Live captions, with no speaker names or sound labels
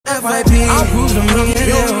FIP. I'll prove them wrong,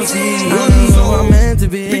 guilty. I know I'm meant to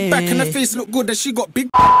be. Big back and her face look good, that she got big.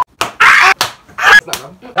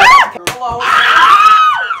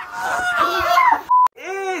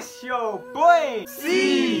 It's your boy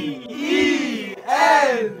CENZO.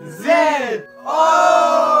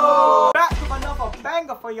 Back with another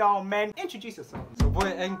banger for y'all, man. Introduce yourself. It's your boy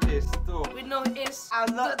NK still. We know it's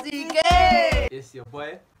I'm not DK. It's your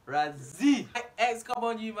boy Razzie. X, come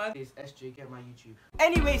on you man. It's SJ, get my YouTube.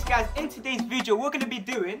 Anyways guys, in today's video we're gonna be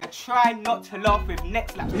doing a try not to laugh with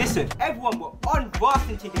next lap. Listen, everyone, we're on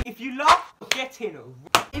Boston today. If you laugh, get in.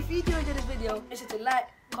 If you do enjoy this video, make sure to like,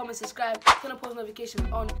 comment, subscribe, turn on post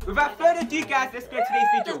notifications on. Without further ado guys, let's get today's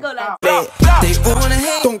video. Let's go lads. They wanna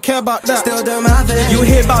hate, Don't care about that. still do my thing. You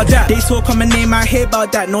hear about that? They talk on my name, I hear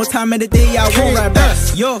about that. No time of the day, I won't ride back.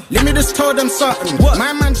 Yo, Let me just tell them something. What?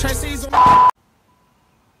 My man try to say he's on.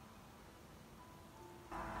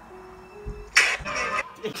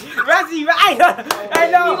 Razzie, right? I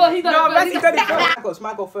know. He got No, it Razzie first. got it first.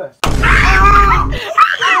 Smile go first.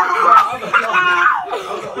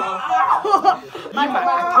 Man,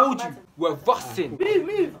 I told you, we're busting.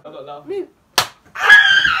 Move.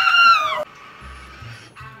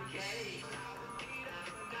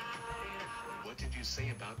 What did you say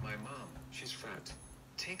about my mom? She's fat.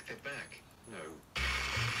 Take that back. No.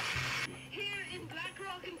 Here in Black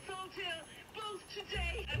Rock and Salt Hill, both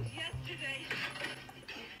today and yesterday.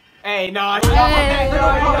 Hey, no, Hey,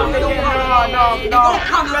 no.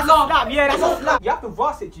 That's a slap. Yeah, that's a slap. You have to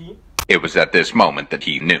boss it, G. It was at this moment that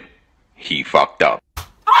he knew. He fucked up.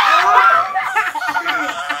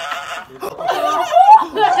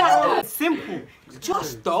 Simple.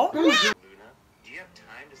 Just don't. Luna, do you have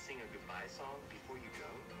time to sing a goodbye song before you go?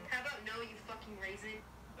 How about no, you fucking raisin?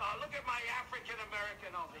 Look at my African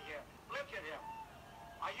American over here. Look at him.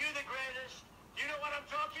 Are you the greatest? You know what I'm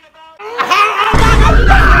talking about?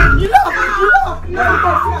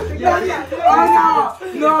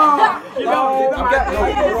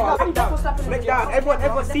 Look down.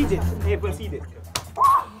 Everyone see this. Everyone see this.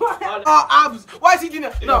 Oh, abs. Why is he doing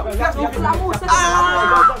that? No, that's not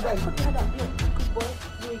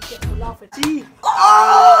G.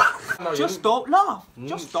 Just don't laugh.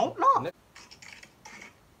 Just don't laugh.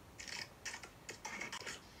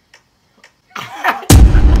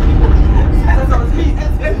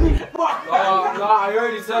 No, I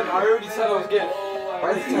already said I was getting.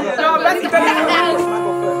 No, Razzie got it first. Smile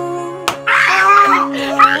go first.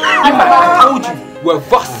 Man, I told you, we're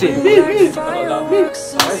busting.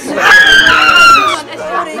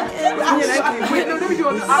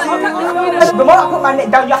 The moment I put my neck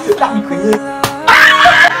down, you have to slap me quickly.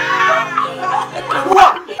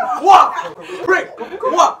 What? Prick!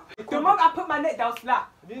 What? The moment I put my neck down,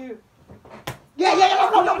 slap. Yeah.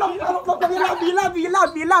 You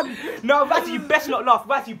love me. No, Razzie, you best not laugh.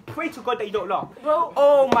 Razzie, pray to God that you don't laugh. Bro.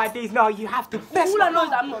 Oh my days, no, you have to best All I not know is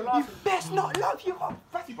laugh. that I'm not laughing. You best not laugh. You have.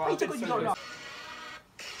 Razzie, pray to God you don't laugh.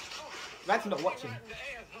 Razzie not watching.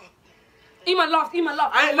 Iman laugh. I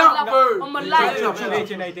ain't laugh, bro. On my life. No.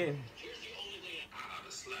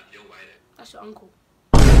 That's your uncle.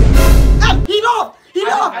 He laughed.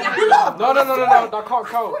 No, that can't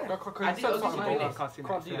count. That can't you said something, bro.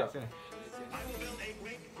 Can't do that.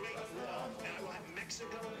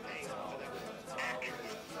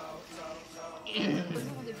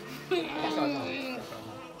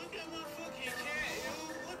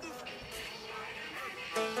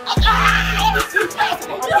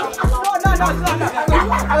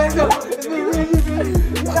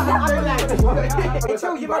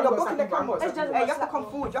 Tell you, man, you're blocking the camera. Hey, you have to come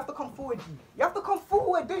forward. You have to come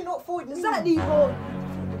forward. Do not forward. Exactly, bro.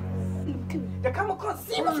 The camera can't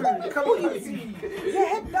see what's wrong with you. Yeah,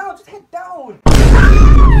 head down. Just head down.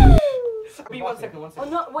 Be 1 second. Oh,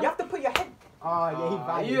 no, You have to put your head. Oh, yeah, he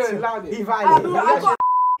violated. You allowed it. He violated. I got-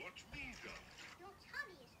 Your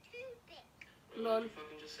tummy is too big. None.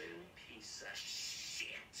 Piece of shit.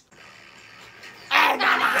 I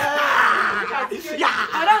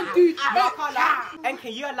don't do And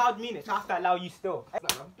can you allowed me this? I have to allow you still. No,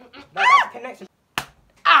 that's a connection.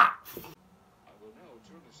 I will now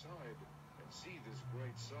turn aside and see this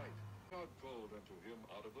great sight. God called unto him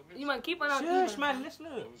out of the midst You man, keep an eye on Shush, man, listen.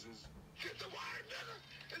 of Moses. Get the wire, nigga.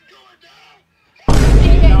 It's going down.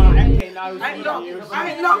 No, MK, no. I ain't no.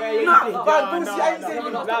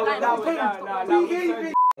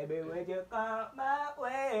 Baby, would you come my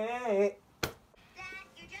way? Dad,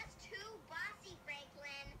 you're just too bossy,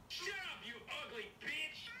 Franklin. Shut up, you ugly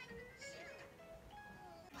bitch!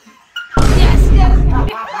 Yes.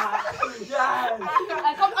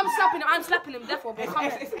 I'm slapping him. Therefore, bro. Come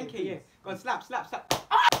It's MK, yeah. Go on, slap.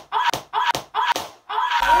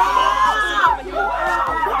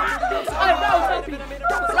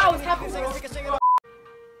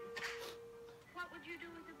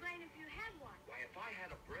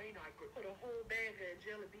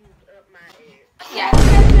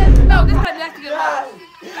 have to get mad.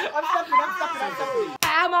 I'm stepping.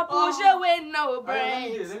 I'm a Porsche with no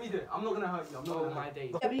brakes. Let me do it. I'm not gonna hurt you. I'm not gonna hurt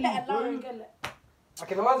you. Pet Lauren again. I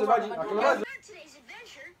can imagine. On today's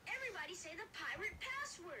adventure, everybody say the pirate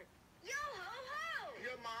password. Yo ho ho!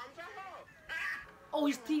 Your mom's a hoe. Oh,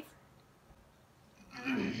 his teeth. How do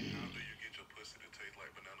you get your pussy to taste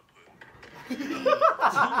like banana pudding?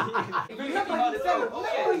 Remember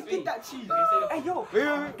he did that cheese. Hey yo,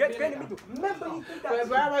 wait, get in the middle. Remember he did that cheese.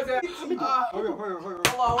 Where was it?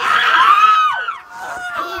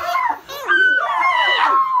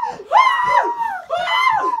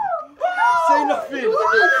 Say nothing.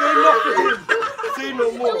 Say no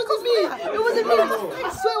more. It wasn't me. I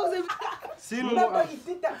swear it wasn't me. Say no Remember more. he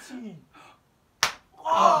did that cheese.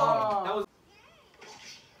 That was.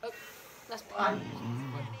 That's fine. I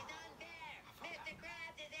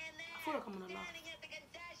feel like I'm gonna laugh.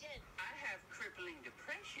 I have crippling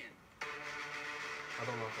depression. I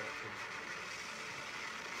don't know if that's true.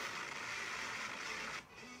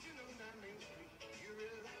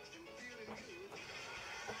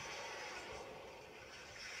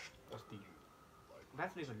 That's deep.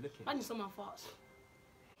 That's not even looking. I need some of my farts.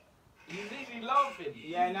 He's literally laughing.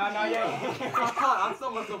 Yeah, no, yeah. I can't. I saw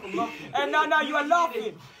myself from laughing. No, you are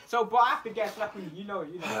laughing. So, but I have to get a slap you know.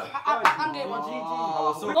 I'm getting one.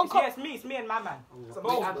 It's me and my man.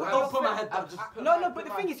 Don't put my head down. No, but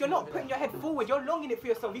the thing is, you're not putting your head forward. You're longing it for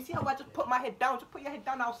yourself. You see how I just put my head down? Just put your head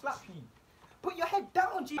down. I'll slap you. Put your head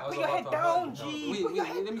down, G. Put your head down, G. Put your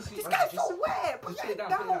head. Let me see. This guy's so wet. Put your head down.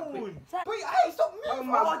 Hey, stop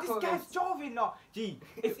moving. Oh, this guy's joving now. G,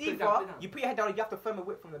 it's either you put your head down or you have to firm a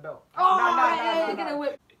whip from the belt. Oh, get a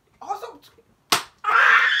whip. Oh, stop.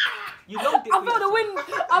 You longed it. I felt the wind.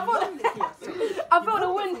 I felt the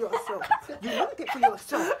wind. You longed it for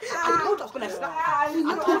yourself. I told you I was gonna slap. I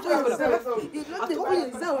told you I was gonna slap you. You loved it for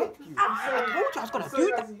yourself. I told you I was gonna do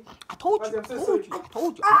that. I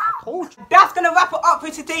told you. That's gonna wrap it up for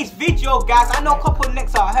today's video, guys. I know a couple of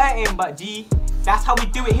necks are hurting, but G, that's how we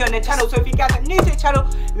do it here on the channel. So if you guys are new to the channel,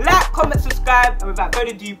 like, comment, subscribe, and without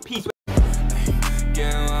further ado, peace.